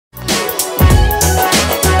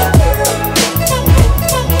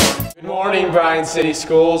morning, Bryan City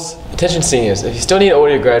Schools. Attention seniors, if you still need to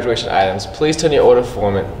order your graduation items, please turn your order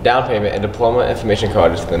form, down payment, and diploma information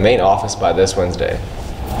card to the main office by this Wednesday.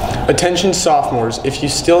 Attention sophomores, if you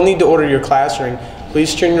still need to order your class ring,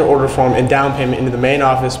 please turn your order form and down payment into the main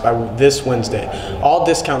office by this Wednesday. All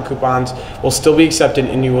discount coupons will still be accepted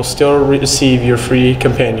and you will still receive your free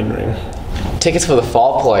companion ring. Tickets for the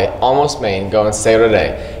fall play, Almost MAINE, go on sale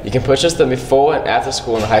today. You can purchase them before and after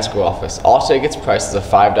school in the high school office. All tickets prices are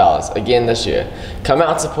 $5, again this year. Come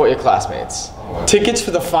out and support your classmates. Tickets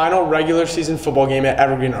for the final regular season football game at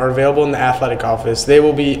Evergreen are available in the athletic office. They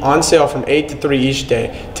will be on sale from 8 to 3 each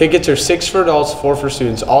day. Tickets are $6 for adults, $4 for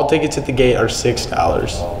students. All tickets at the gate are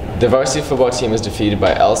 $6. The varsity football team was defeated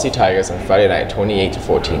by LC Tigers on Friday night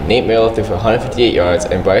 28-14. Nate Miller threw for 158 yards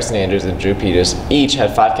and Brycen Andrews and Drew Peters each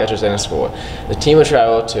had 5 catches and a score. The team will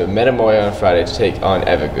travel to Metamora on Friday to take on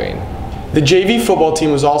Evergreen. The JV football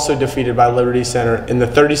team was also defeated by Liberty Center in the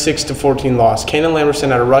 36-14 loss. Kanan Lamberson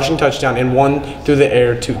had a rushing touchdown and one through the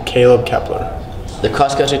air to Caleb Kepler. The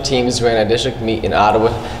cross-country teams ran a district meet in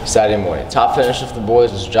Ottawa Saturday morning. Top finisher for the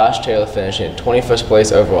boys was Josh Taylor, finishing in 21st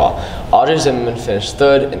place overall. Audrey Zimmerman finished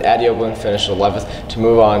 3rd and Addie Oberlin finished 11th to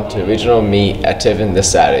move on to the regional meet at Tiffin this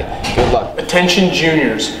Saturday. Good luck. Attention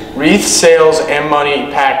juniors, wreath sales and money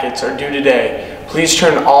packets are due today. Please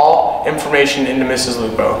turn all information into Mrs.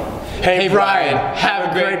 Lupo. Hey Bryan, have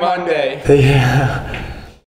a great Monday. Yeah.